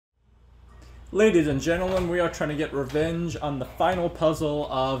Ladies and gentlemen, we are trying to get revenge on the final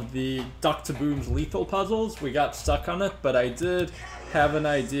puzzle of the Dr. Boom's lethal puzzles. We got stuck on it, but I did have an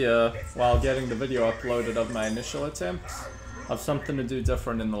idea while getting the video uploaded of my initial attempts of something to do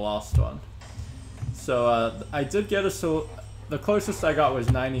different in the last one. So I did get the closest I got was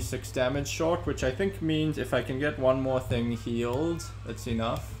 96 damage short, which I think means if I can get one more thing healed, that's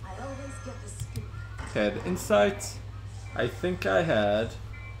enough. Okay, the insight I think I had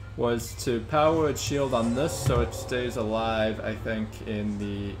was to power its shield on this so it stays alive, I think, in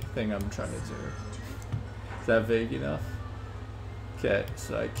the thing I'm trying to do. Is that vague enough? Okay,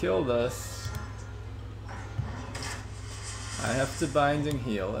 so I kill this. I have to binding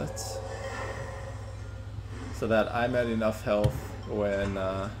heal it so that I'm at enough health when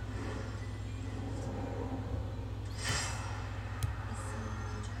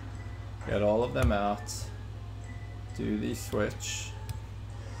get all of them out, do the switch.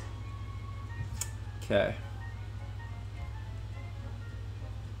 Okay.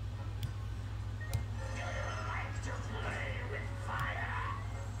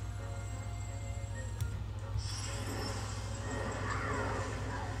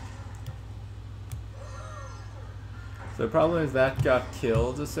 So the problem is that got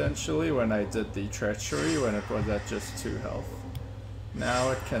killed essentially when I did the treachery when it was at just 2 health.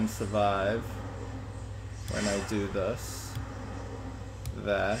 Now it can survive when I do this.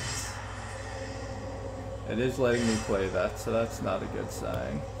 That. It is letting me play that, so that's not a good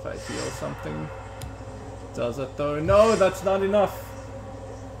sign. If I heal something, does it though? No, that's not enough!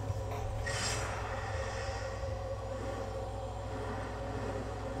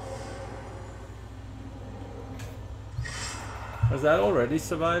 Was that already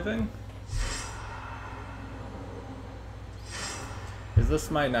surviving? Is this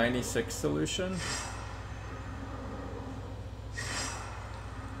my 96 solution?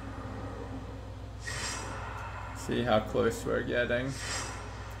 See how close we're getting.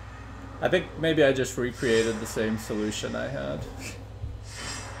 I think maybe I just recreated the same solution I had.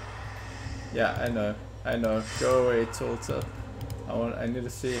 Yeah, I know. Go away, tooltip. I need to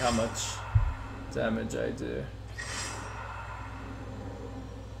see how much damage I do.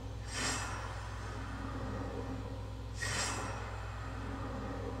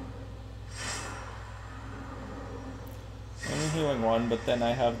 Only healing 1, but then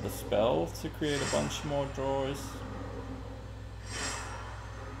I have the spell to create a bunch more drawers.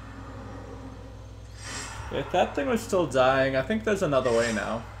 If that thing was still dying, I think there's another way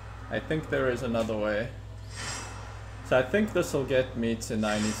now. I think there is another way. So I think this will get me to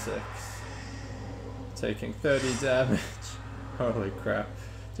 96. Taking 30 damage. Holy crap.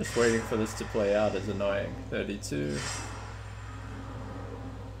 Just waiting for this to play out is annoying. 32.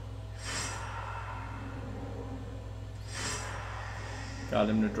 Got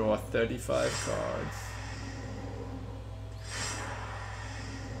him to draw 35 cards.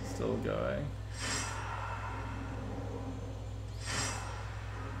 Still going.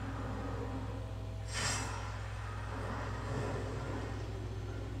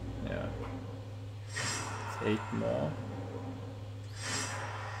 Yeah. It's 8 more.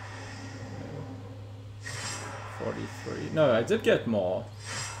 43. No, I did get more.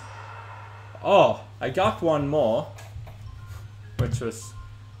 Oh, I got one more. Which was,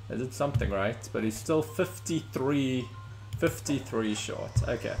 I did something right, but he's still 53 short.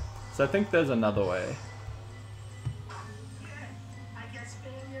 Okay, so I think there's another way. I guess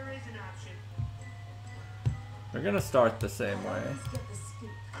failure is an option. We're gonna start the same way.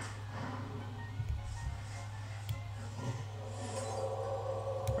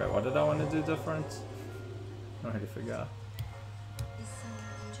 Wait, what did I want to do different? I already forgot.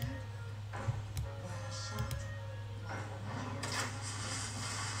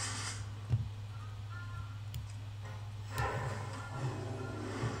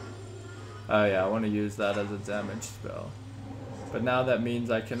 Oh yeah, I want to use that as a damage spell. But now that means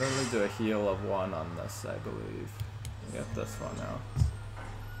I can only do a heal of 1 on this, I believe. Get this one out.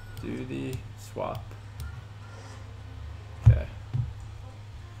 Do the swap. Okay.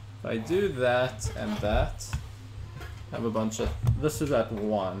 If I do that and that, I have a bunch of... This is at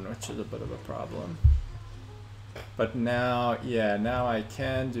 1, which is a bit of a problem. But now, yeah, now I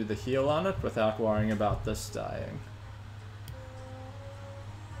can do the heal on it without worrying about this dying.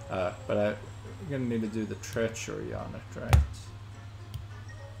 But I'm gonna need to do the treachery on it, right?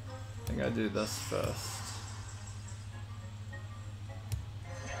 I think I do this first.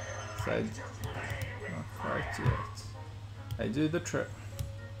 So not quite yet. I do the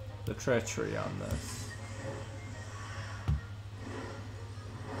treachery on this.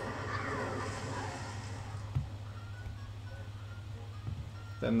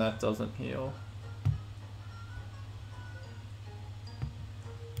 Then and that doesn't heal.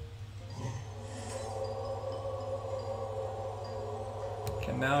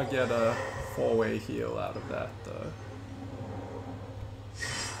 Can now get a 4-way heal out of that though.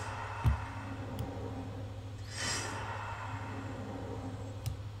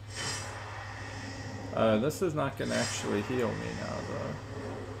 This is not gonna actually heal me now though.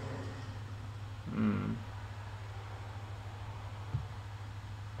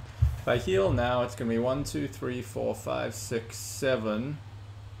 If I heal now, it's gonna be 1, 2, 3, 4, 5, 6, 7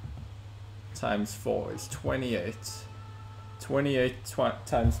 times 4 is 28. 28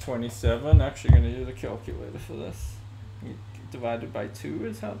 times 27. Actually gonna use a calculator for this. Divided by 2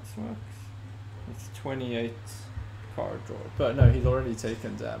 is how this works. It's 28 card draw. But no, he's already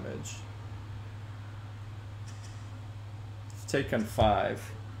taken damage. Taken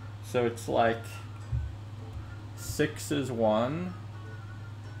 5, so it's like 6 is 1,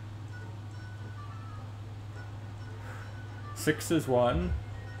 6 is 1,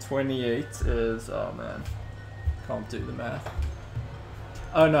 28 is, oh man, can't do the math.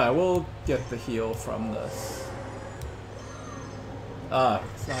 Oh no, I will get the heal from this. Ah,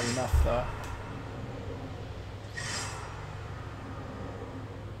 it's not enough though.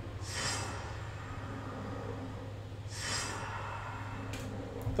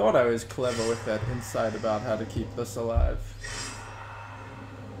 Thought I was clever with that insight about how to keep this alive.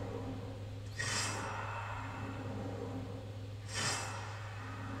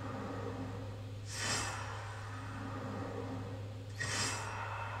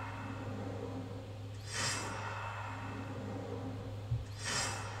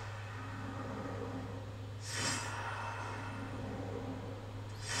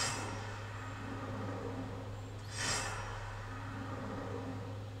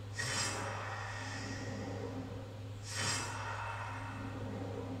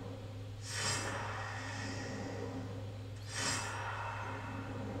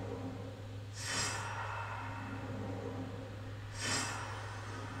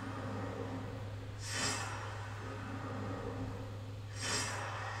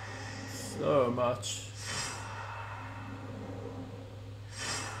 So much.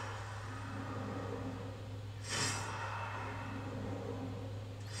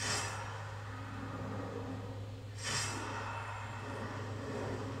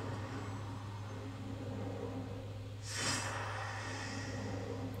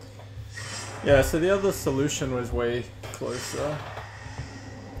 Yeah, so the other solution was way closer.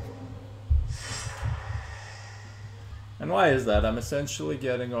 And why is that? I'm essentially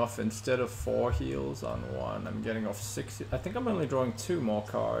getting off, instead of 4 heals on 1, I'm getting off 6. I think I'm only drawing 2 more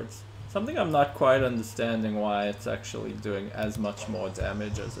cards. Something I'm not quite understanding why it's actually doing as much more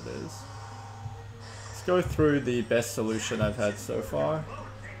damage as it is. Let's go through the best solution I've had so far.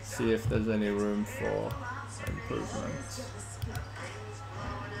 See if there's any room for improvement.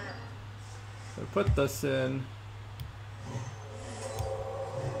 So put this in.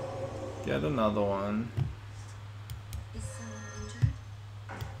 Get another one.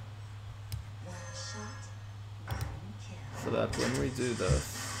 So that when we do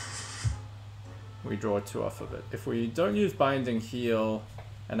this, we draw 2 off of it. If we don't use Binding Heal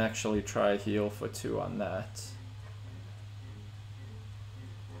and actually try heal for 2 on that,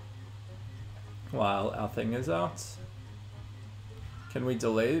 while our thing is out, can we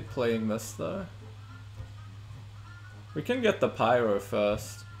delay playing this though? We can get the Pyro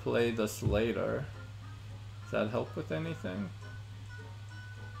first, play this later. Does that help with anything?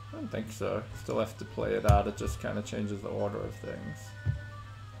 I don't think so. Still have to play it out, it just kind of changes the order of things.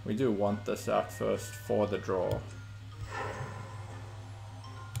 We do want this out first for the draw.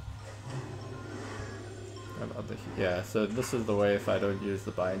 Yeah, so this is the way if I don't use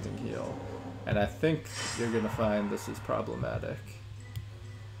the Binding Heal. And I think you're gonna find this is problematic.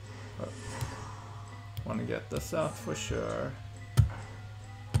 But want to get this out for sure.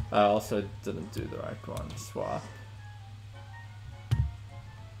 I also didn't do the right one. Swap.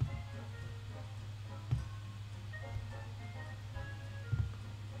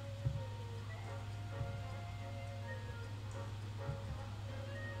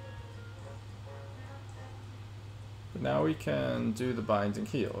 But now we can do the Binding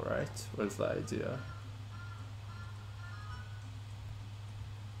Heal, right? Was the idea.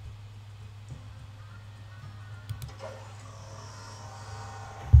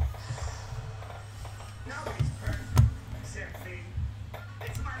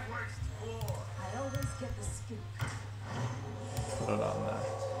 Put it on that.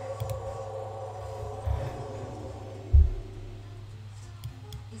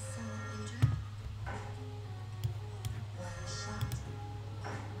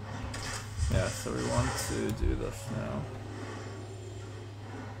 Yeah, so we want to do this now.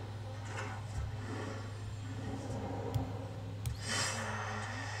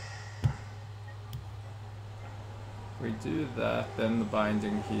 We do that, then the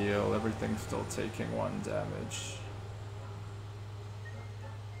binding heal, everything's still taking 1 damage.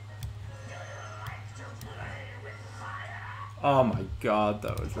 Oh my god,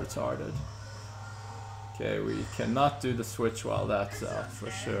 that was retarded. Okay, we cannot do the switch while that's out,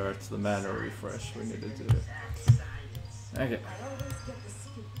 for sure. It's the mana refresh we need to do. Okay.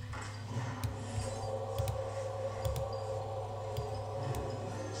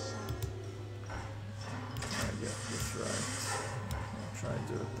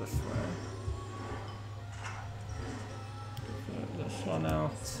 Do it this way. Put this one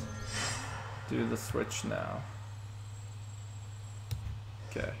out. Do the switch now.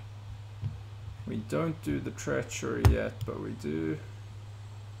 Okay. We don't do the treachery yet, but we do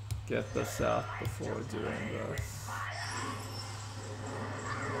get this out before doing this.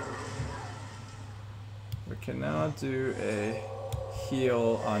 We can now do a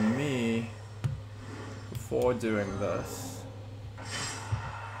heal on me before doing this.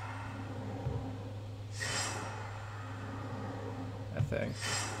 Thing.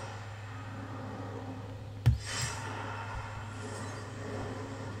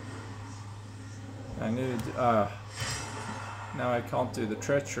 I need to do, now I can't do the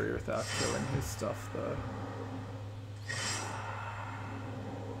treachery without killing his stuff though.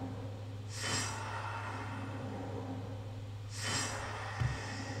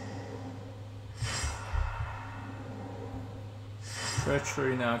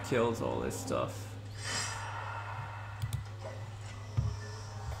 Treachery now kills all his stuff.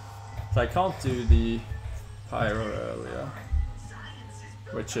 So I can't do the pyro earlier,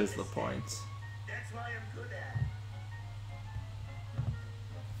 which is the point. That's why I'm good at.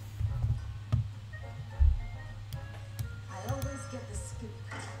 I always get the scoop.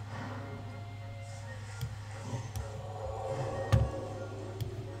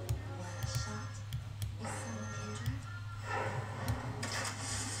 One shot. Is someone injured?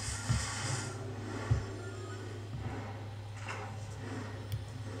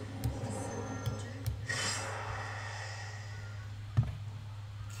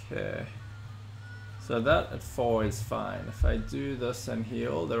 Okay, so that at 4 is fine. If I do this and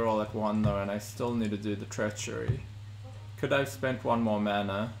heal, they're all at 1 though, and I still need to do the treachery. Could I have spent 1 more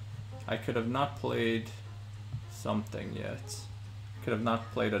mana? I could have not played something yet. Could have not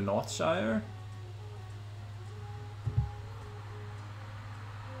played a Northshire?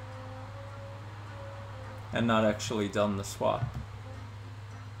 And not actually done the swap.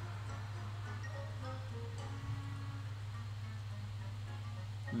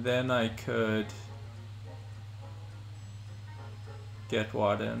 Then I could get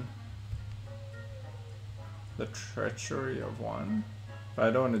what in? The treachery of 1. But I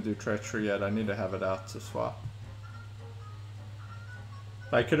don't want to do treachery yet, I need to have it out to swap.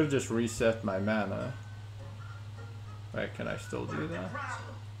 I could have just reset my mana. Wait, can I still do that?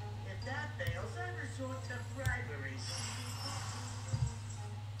 If that fails, I resort to bribery.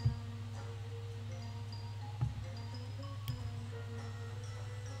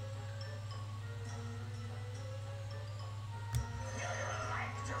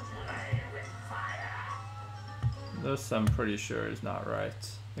 This I'm pretty sure is not right.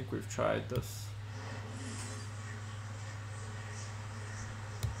 I think we've tried this.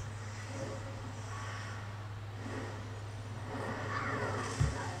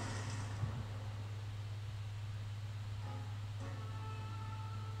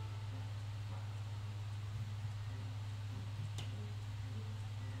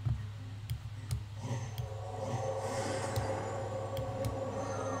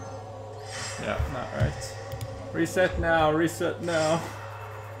 Yeah, not right. Reset now, reset now.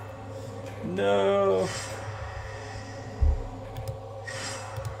 No.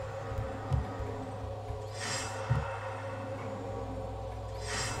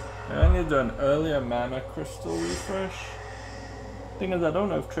 I need to do an earlier mana crystal refresh. Thing is, I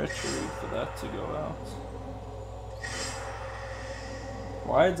don't have treachery for that to go out.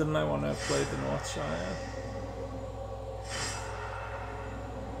 Why didn't I want to play the Northshire?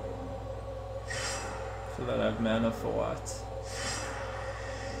 So that I have mana for what?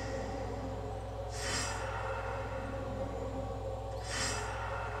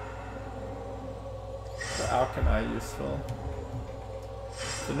 So how can I useful?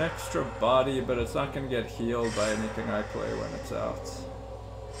 It's an extra body, but it's not going to get healed by anything I play when it's out.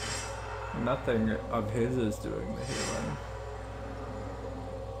 Nothing of his is doing the healing.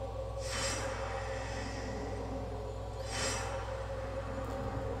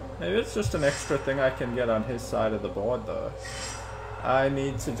 Maybe it's just an extra thing I can get on his side of the board, though. I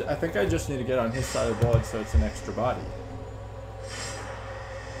think I just need to get on his side of the board so it's an extra body.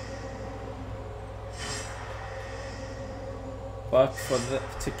 But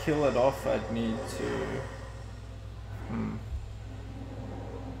to kill it off, I'd need to...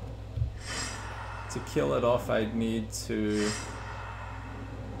 To kill it off, I'd need to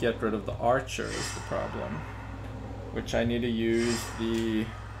get rid of the archer is the problem. Which I need to use the...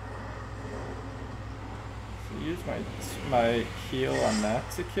 use my heal on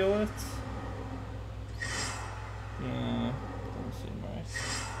that to kill it. Yeah, doesn't seem right.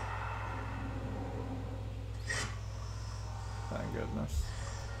 Thank goodness.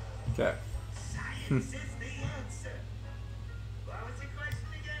 Okay. Science is the answer. What was your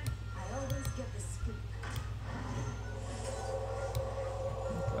question again? I always get the scoop.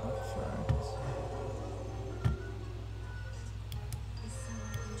 That's right. Is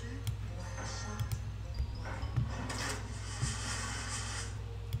someone injured? Or shot?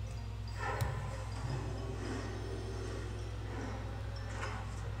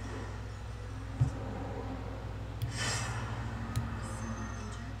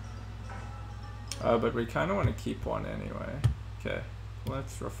 But we kind of want to keep one anyway. Okay,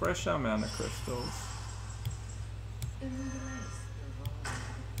 let's refresh our mana crystals.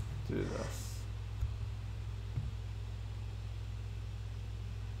 Do this.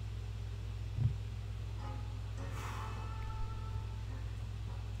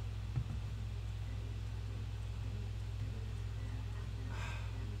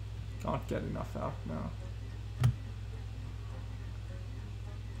 Can't get enough out now.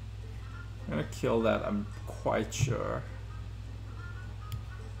 I'm gonna kill that, I'm quite sure.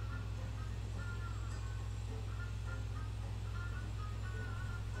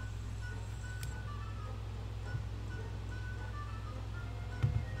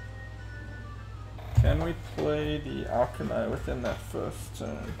 Can we play the Alchemy within that first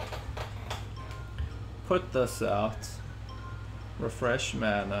turn? Put this out. Refresh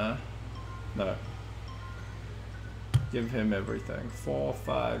mana. No. Give him everything. 4,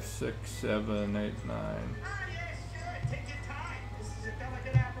 5, 6, 7, 8, 9. Ah, yeah, sure. Take your time. This is a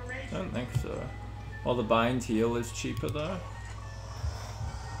delicate operation. I don't think so. Well, the bind heal is cheaper though.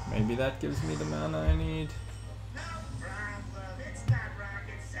 Maybe that gives me the mana I need. No problem. It's not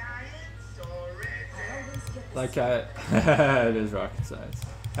rocket science, or is I it? always get the Like it is rocket science.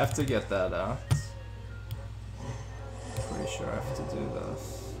 Have to get that out. Pretty sure I have to do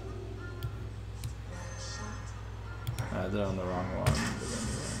this. I did it on the wrong one, but anyway.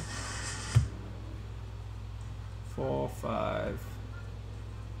 4, 5.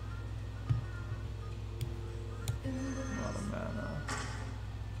 A lot of mana.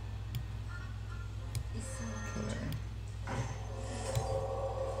 Is someone Okay.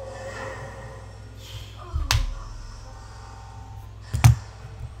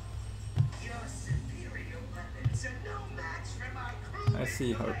 Your superior weapons are no match for my crew. I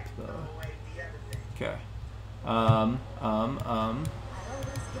see hope though. Away the other thing. Okay. I always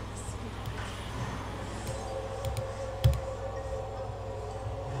get the scoop.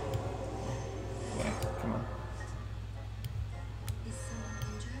 Okay, come on. Is someone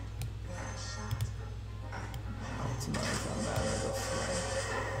injured? Or shot? Optimize our mana this way.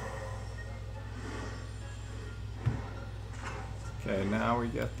 Okay, now we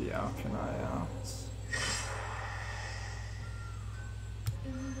get the Alchemy out.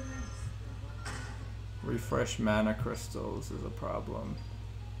 Refresh mana crystals is a problem.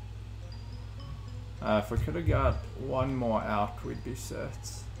 If we could have got one more out, we'd be set.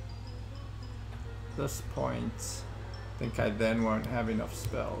 At this point, I think I then won't have enough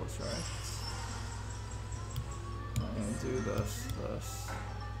spells, right? I'm gonna do this.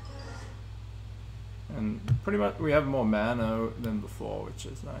 And pretty much we have more mana than before, which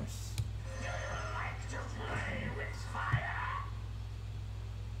is nice. Like to play with fire.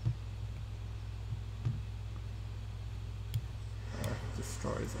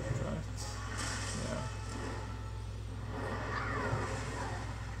 Destroys it, right? Yeah.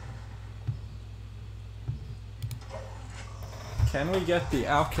 Can we get the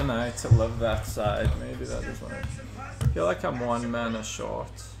Alchemy to live that side? Maybe that is one. I feel like I'm one mana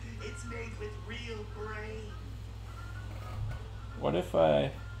short. It's made with real brain. What if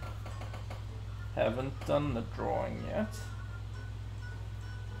I haven't done the drawing yet?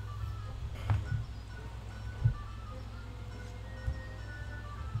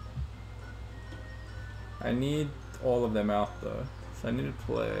 I need all of them out though, so I need to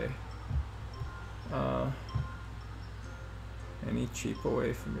play any cheaper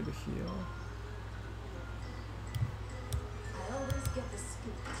way for me to heal. I always get the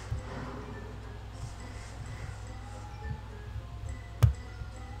scoop.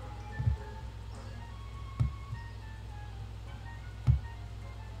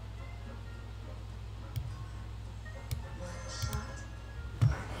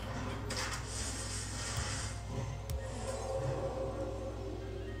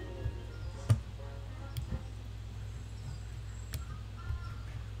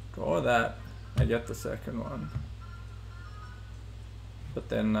 know that I get the second one. But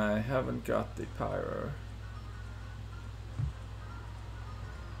then I haven't got the pyro.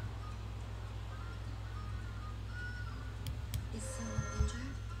 Is someone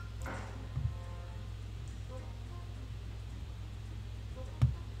injured?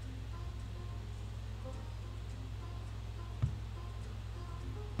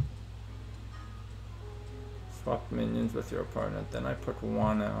 Swap minions with your opponent, then I put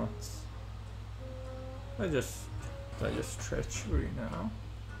one out. I just treachery now.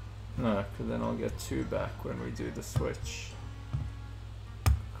 No, because then I'll get 2 back when we do the switch.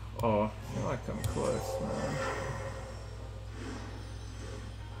 Oh, I feel like I'm close, man.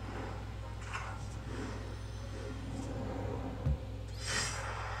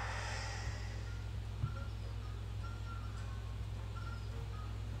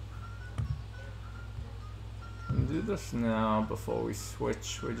 Do this now before we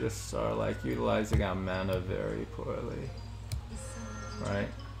switch. We just are like utilizing our mana very poorly, Is someone injured? right?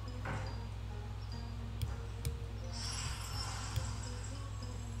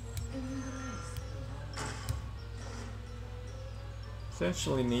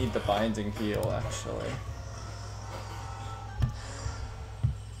 Essentially need the binding heal actually.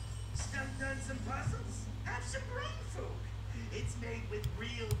 Stumped on some puzzles? Have some brain food. It's made with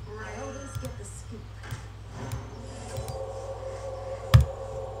real I brain. always get the scoop.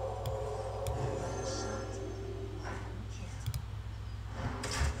 Shot. Kill.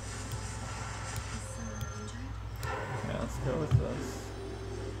 Is someone injured? Yeah, let's go with this.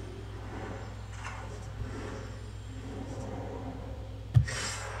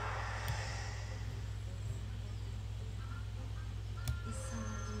 Is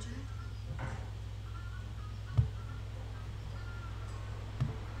someone injured?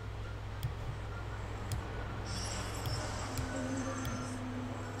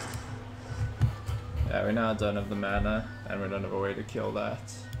 Yeah, we now don't have the mana, and we don't have a way to kill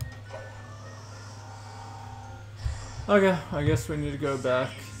that. Okay, I guess we need to go back.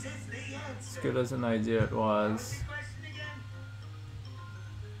 This is the As answer. good as an idea it was. Question again?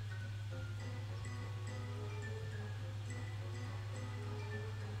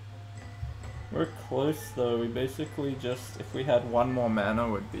 We're close though, we basically just, if we had one more mana,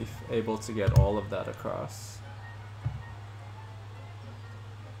 would be able to get all of that across.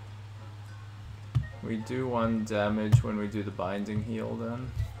 We do 1 damage when we do the binding heal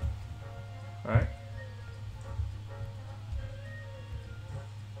then. Right?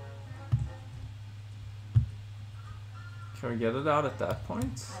 Can we get it out at that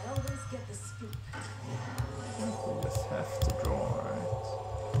point? I always get the scoop. We just have to draw, right?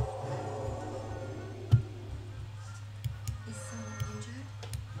 Is someone injured?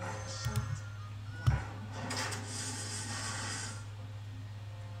 Shot.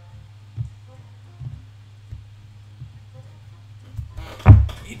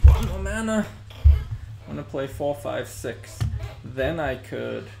 Need 1 more mana. I'm gonna play 4, 5, 6. Then I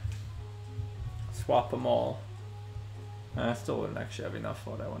could swap them all. I still wouldn't actually have enough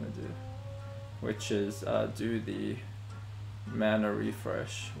for what I want to do. Which is do the mana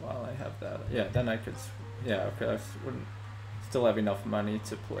refresh while I have that. Yeah, then I could. Yeah, okay. Wouldn't still have enough money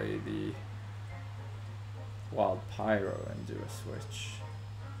to play the wild pyro and do a switch.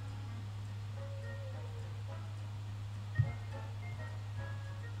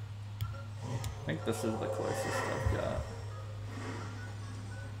 I think this is the closest I've got.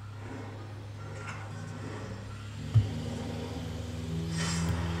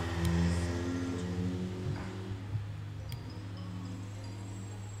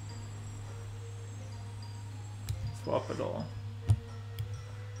 Swap it all.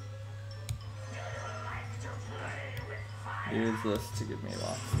 Use this to give me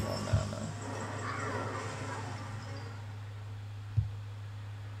lots more mana.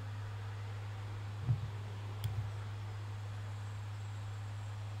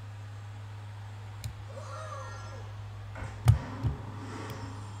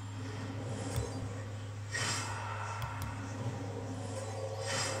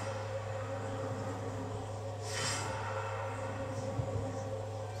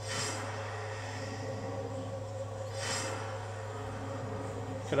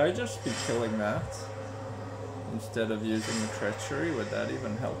 Could I just be killing that instead of using the treachery? Would that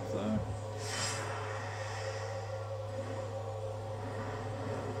even help though?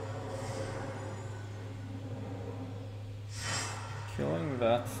 Killing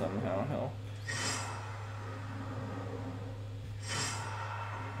that somehow help.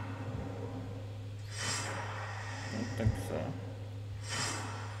 I don't think so.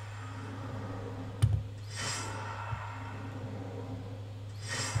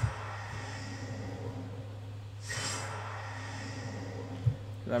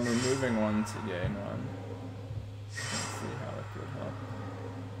 I'm removing one to gain one. Let's see how it would help.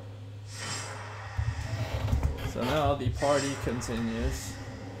 So now the party continues.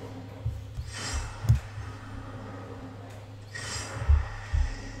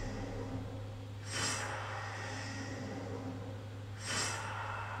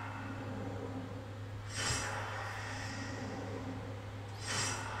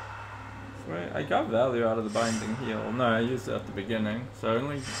 I got value out of the binding heal. No, I used it at the beginning, so I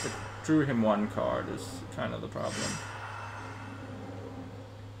only drew him one card is kind of the problem.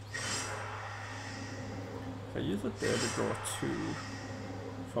 If I use it there to draw two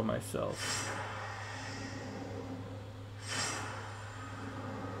for myself.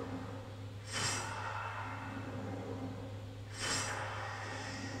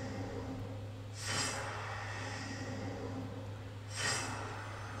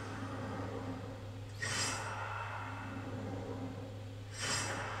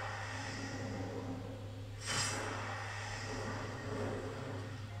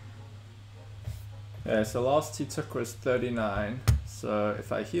 Yeah, so last he took was 39, so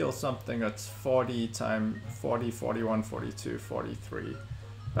if I heal something that's 40 times 40, 41, 42, 43,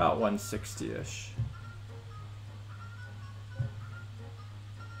 about 160-ish.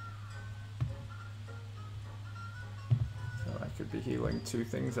 So I could be healing two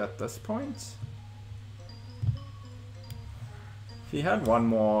things at this point. If he had one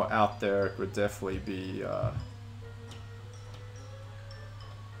more out there, it would definitely be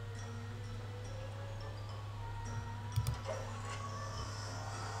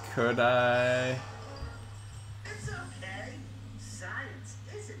could I? It's okay. Science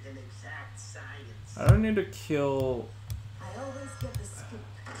isn't an exact science. I don't need to kill. I always get the scoop.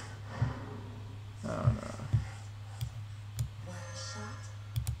 Oh no. One shot,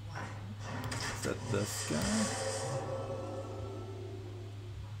 one kill. Is that this guy?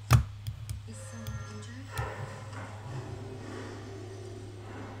 Is someone injured?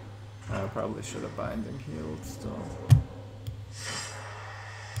 I probably should have binding healed still.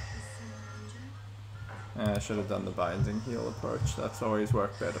 I should have done the binding heal approach. That's always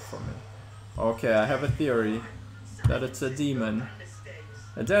worked better for me. Okay, I have a theory that it's a demon.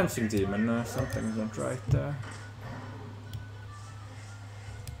 A dancing demon. No, something isn't right there.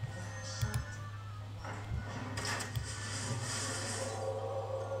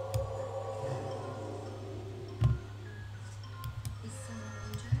 Is someone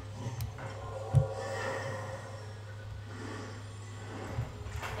injured?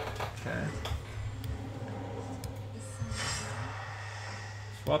 Okay. Is someone injured?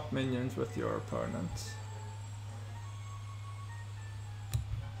 Swap minions with your opponent.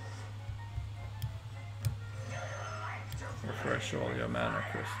 Refresh all your mana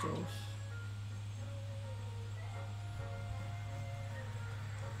crystals.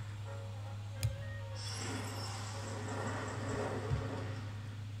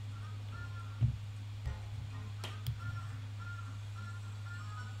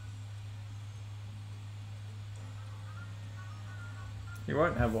 You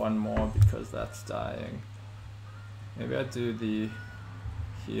won't have one more because that's dying. Maybe I do the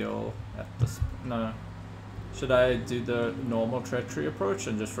heal at the no. Should I do the normal treachery approach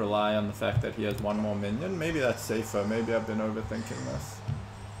and just rely on the fact that he has one more minion? Maybe that's safer. Maybe I've been overthinking this.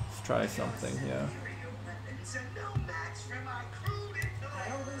 Let's try something here. Weapons are no match for my crude intellect.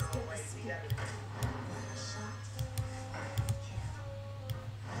 I always get the scoop. One shot, one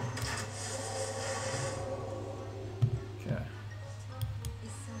kill. Okay.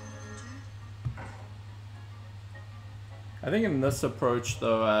 Is someone injured? I think in this approach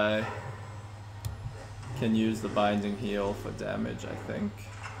though I can use the binding heal for damage, I think.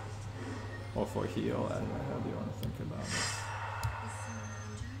 Or for heal, I don't know, how do you want to think about Is someone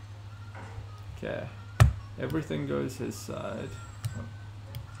injured? it? Okay. Everything goes his side.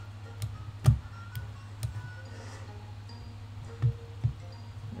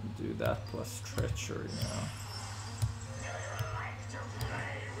 Do that plus treachery now.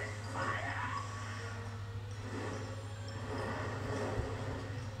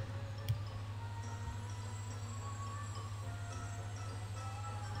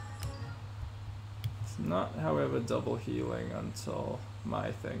 It's not, however, double healing until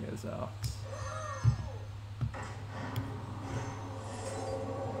my thing is out.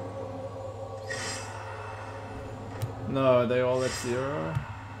 No, are they all at 0?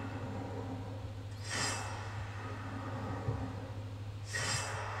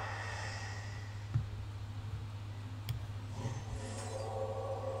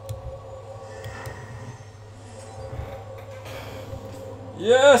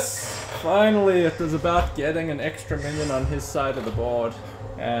 Yes! Finally, it was about getting an extra minion on his side of the board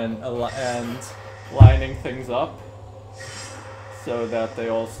and lining things up so that they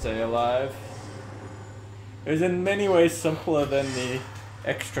all stay alive. It was in many ways simpler than the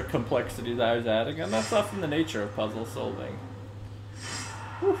extra complexities I was adding, and that's often the nature of puzzle solving.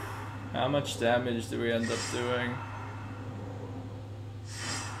 Whew. How much damage do we end up doing?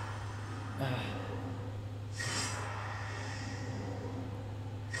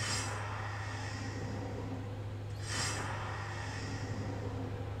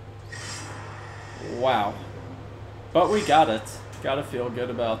 Wow. But we got it. Gotta feel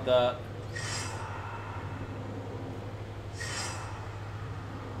good about that.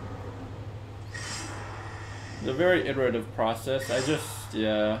 It's a very iterative process.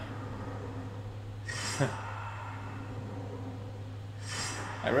 Yeah.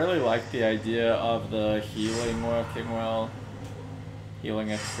 I really like the idea of the healing working well.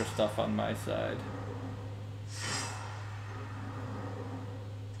 Healing extra stuff on my side.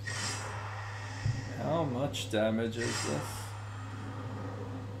 How much damage is this?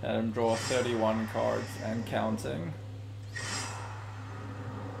 Let him draw 31 cards and counting.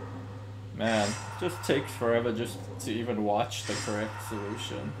 Man, it just takes forever just to even watch the correct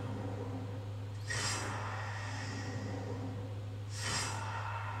solution.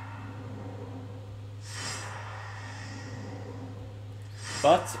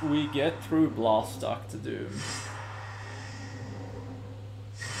 But we get through Blast Doctor Doom.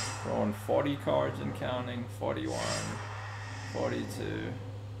 Drawing 40 cards and counting. 41, 42,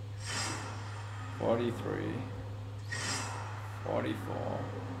 43, 44,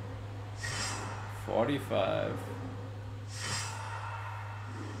 45,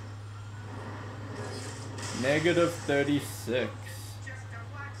 negative 36.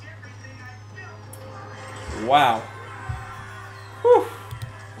 Wow. Whew.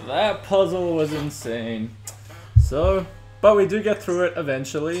 That puzzle was insane. So, but we do get through it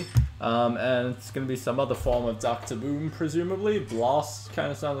eventually. And it's going to be some other form of Dr. Boom, presumably. Blast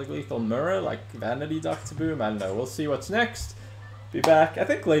kind of sounds like Lethal Mirror, like Vanity Dr. Boom. I don't know. We'll see what's next. Be back. I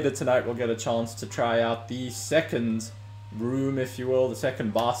think later tonight we'll get a chance to try out the second room, if you will, the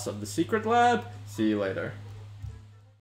second boss of the secret lab. See you later.